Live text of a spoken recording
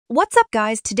What's up,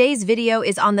 guys? Today's video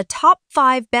is on the top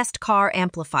 5 best car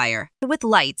amplifier with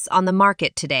lights on the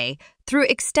market today. Through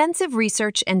extensive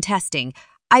research and testing,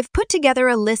 I've put together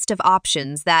a list of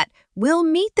options that will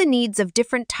meet the needs of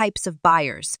different types of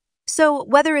buyers. So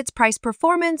whether it's price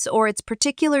performance or its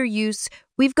particular use,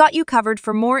 we've got you covered.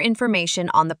 For more information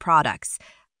on the products,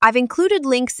 I've included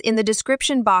links in the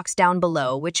description box down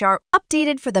below, which are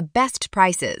updated for the best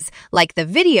prices. Like the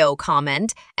video,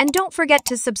 comment, and don't forget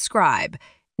to subscribe.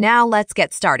 Now let's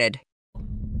get started.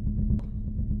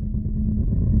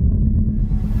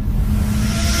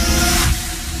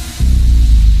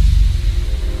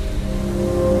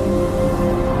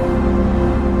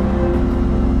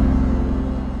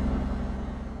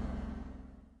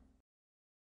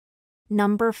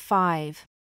 Number 5.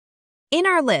 In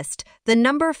our list, the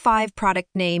number 5 product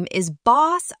name is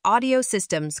Boss Audio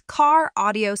Systems Car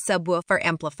Audio Subwoofer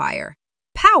Amplifier.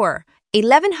 Power: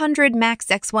 1100 max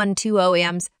X1 2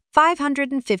 ohms,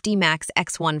 550 max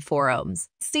X1 4 ohms.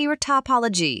 See your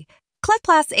topology.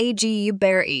 Class AG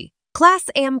Berry. Class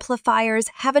amplifiers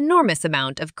have enormous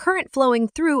amount of current flowing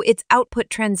through its output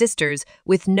transistors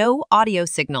with no audio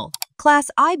signal. Class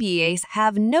IBAs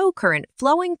have no current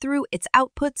flowing through its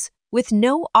outputs with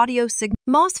no audio signal.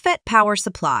 MOSFET power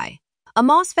supply. A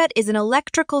MOSFET is an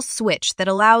electrical switch that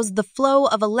allows the flow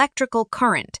of electrical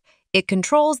current. It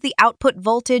controls the output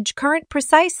voltage current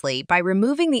precisely by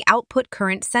removing the output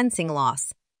current sensing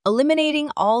loss,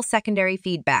 eliminating all secondary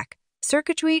feedback.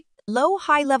 Circuitry: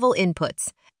 low-high-level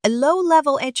inputs. A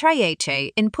low-level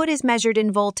HIHA input is measured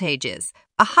in voltages.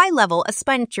 A high-level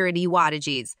aspensity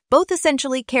wattages. Both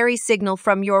essentially carry signal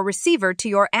from your receiver to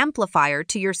your amplifier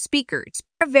to your speakers.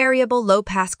 A variable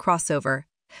low-pass crossover.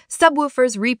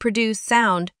 Subwoofers reproduce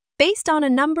sound based on a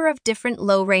number of different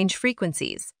low-range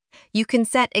frequencies. You can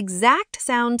set exact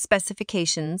sound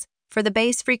specifications for the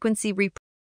bass frequency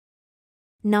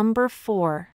Number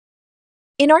 4.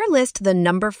 In our list, the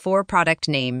number 4 product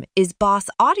name is Boss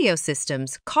Audio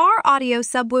Systems Car Audio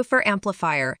Subwoofer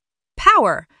Amplifier.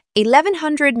 Power: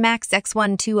 1100 max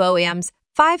X1 2 ohms,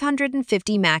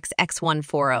 550 max X1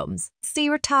 4 ohms. See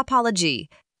your topology.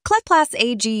 Class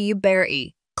AG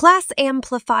Berry. Class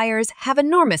amplifiers have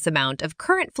enormous amount of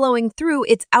current flowing through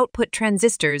its output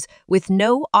transistors with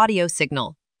no audio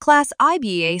signal. Class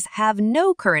IBAs have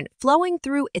no current flowing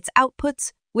through its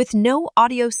outputs with no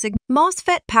audio signal.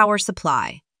 MOSFET power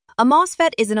supply. A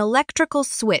MOSFET is an electrical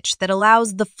switch that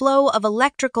allows the flow of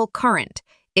electrical current.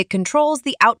 It controls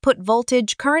the output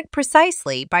voltage current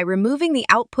precisely by removing the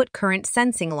output current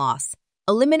sensing loss,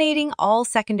 eliminating all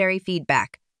secondary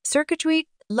feedback. Circuitry: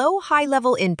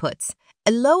 low-high-level inputs.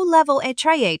 A low-level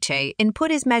HIHA input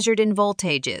is measured in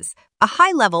voltages. A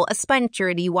high-level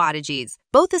aspensity wattages.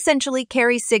 Both essentially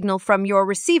carry signal from your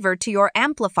receiver to your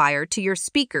amplifier to your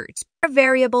speakers. A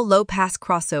variable low-pass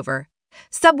crossover.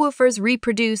 Subwoofers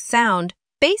reproduce sound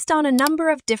based on a number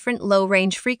of different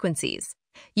low-range frequencies.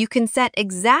 You can set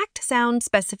exact sound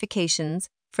specifications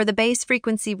for the bass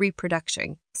frequency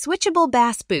reproduction. Switchable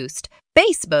bass boost.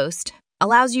 Bass boost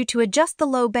allows you to adjust the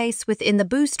low bass within the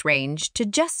boost range to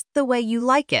just the way you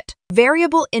like it.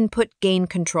 Variable input gain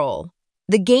control.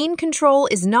 The gain control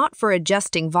is not for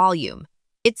adjusting volume.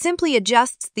 It simply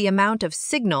adjusts the amount of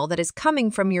signal that is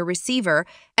coming from your receiver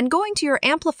and going to your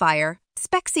amplifier.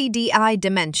 Spec-CDI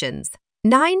dimensions: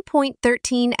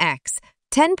 9.13x,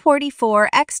 1044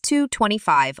 x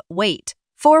 225, weight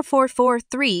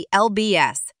 4443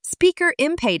 lbs. Speaker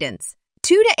impedance: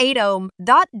 2 to 8 ohm.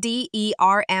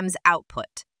 DERMS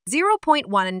output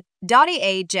 0.1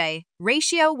 AJ,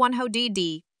 ratio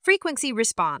 1/dd. Frequency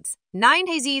response: 9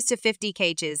 Hz to 50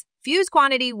 kHz. Fuse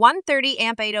quantity: 130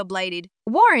 amp 8 bladed.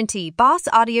 Warranty: Boss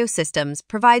Audio Systems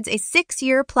provides a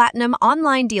 6-year platinum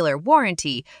online dealer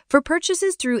warranty for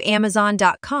purchases through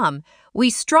Amazon.com. We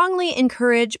strongly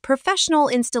encourage professional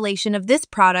installation of this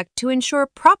product to ensure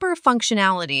proper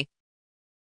functionality.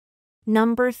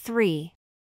 Number 3.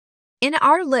 In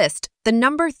our list, the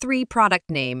number 3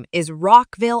 product name is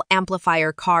Rockville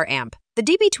Amplifier Car Amp. The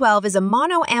DB12 is a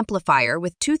mono amplifier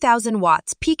with 2000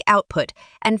 watts peak output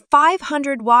and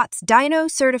 500 watts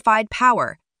dyno-certified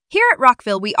power. Here at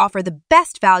Rockville, we offer the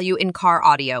best value in car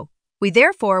audio. We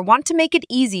therefore want to make it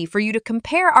easy for you to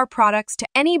compare our products to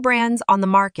any brands on the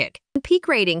market. Peak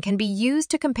rating can be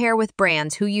used to compare with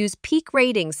brands who use peak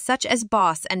ratings such as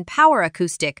Boss and Power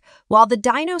Acoustic, while the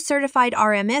dyno-certified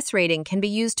RMS rating can be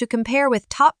used to compare with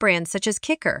top brands such as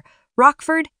Kicker,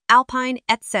 Rockford, Alpine,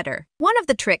 etc. One of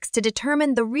the tricks to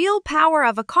determine the real power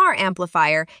of a car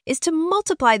amplifier is to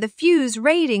multiply the fuse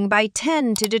rating by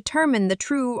 10 to determine the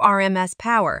true RMS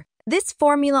power. This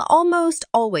formula almost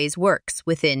always works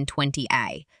within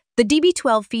 20A. The The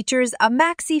DB12 features a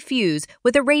maxi fuse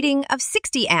with a rating of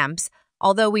 60 amps.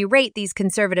 Although we rate these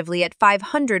conservatively at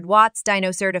 500 watts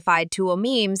dyno-certified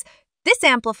 2ohms, this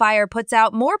amplifier puts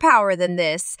out more power than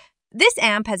this. This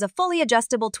amp has a fully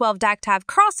adjustable 12-octave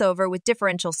crossover with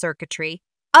differential circuitry.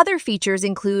 Other features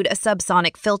include a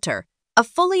subsonic filter, a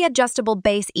fully adjustable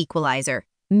bass equalizer,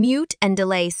 mute and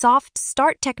delay soft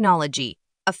start technology,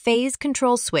 a phase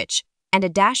control switch, and a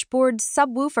dashboard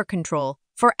subwoofer control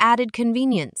for added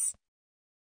convenience.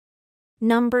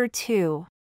 Number 2.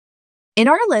 In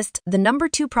our list, the number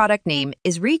 2 product name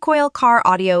is Recoil Car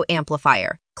Audio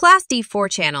Amplifier, Class D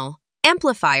 4-channel,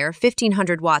 amplifier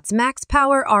 1500 watts max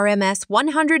power RMS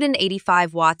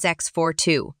 185 watts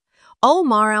X42,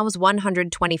 Marams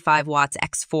 125 watts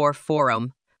X4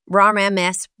 4ohm,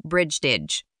 RMS bridge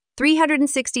dig,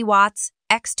 360 watts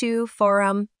X2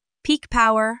 4ohm, peak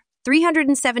power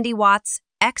 370 watts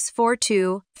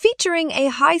X42, featuring a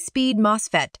high-speed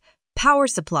MOSFET, power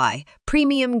supply,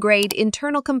 premium-grade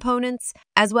internal components,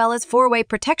 as well as 4-way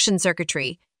protection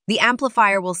circuitry. The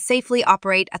amplifier will safely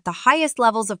operate at the highest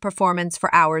levels of performance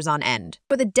for hours on end.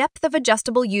 For the depth of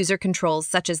adjustable user controls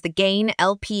such as the gain,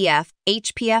 LPF,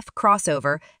 HPF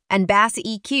crossover, and bass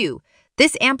EQ,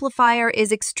 this amplifier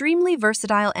is extremely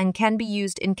versatile and can be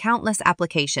used in countless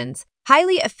applications.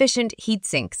 Highly efficient heat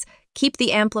sinks keep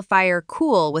the amplifier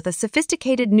cool with a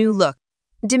sophisticated new look.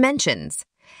 Dimensions: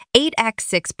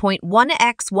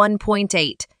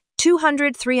 8x6.1x1.8,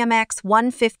 203mm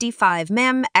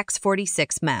 155mm x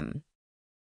 46mm.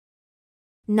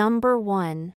 Number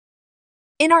 1.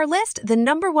 In our list, the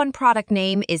number 1 product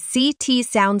name is CT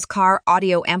Sounds Car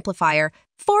Audio Amplifier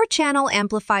 4-channel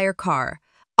amplifier car.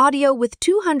 Audio with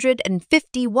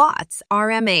 250 watts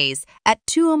RMAs at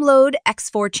 2ohm load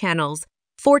X4 channels,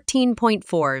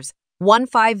 14.4s, 15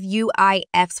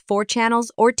 UIFs 4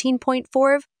 channels, 14.4,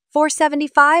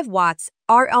 475 watts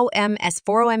ROMS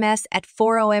 4ohms at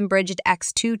 4ohm bridged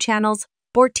X2 channels,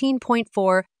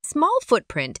 14.4. Small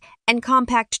footprint and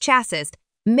compact chassis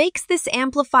makes this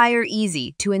amplifier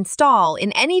easy to install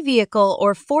in any vehicle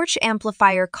or Forge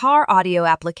amplifier car audio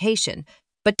application.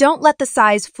 But don't let the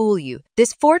size fool you.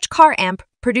 This Forge car amp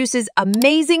produces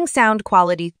amazing sound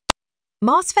quality.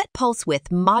 MOSFET pulse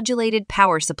width modulated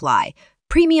power supply,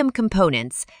 premium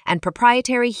components, and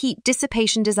proprietary heat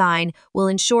dissipation design will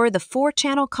ensure the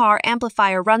 4-channel car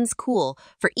amplifier runs cool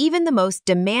for even the most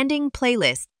demanding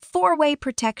playlists. 4-way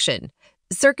protection.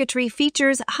 Circuitry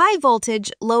features high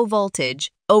voltage, low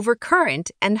voltage,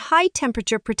 overcurrent, and high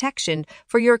temperature protection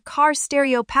for your car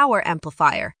stereo power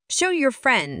amplifier. Show your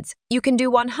friends you can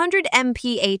do 100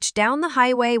 mph down the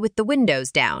highway with the windows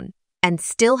down and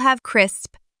still have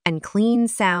crisp and clean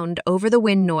sound over the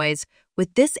wind noise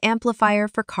with this amplifier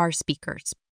for car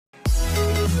speakers.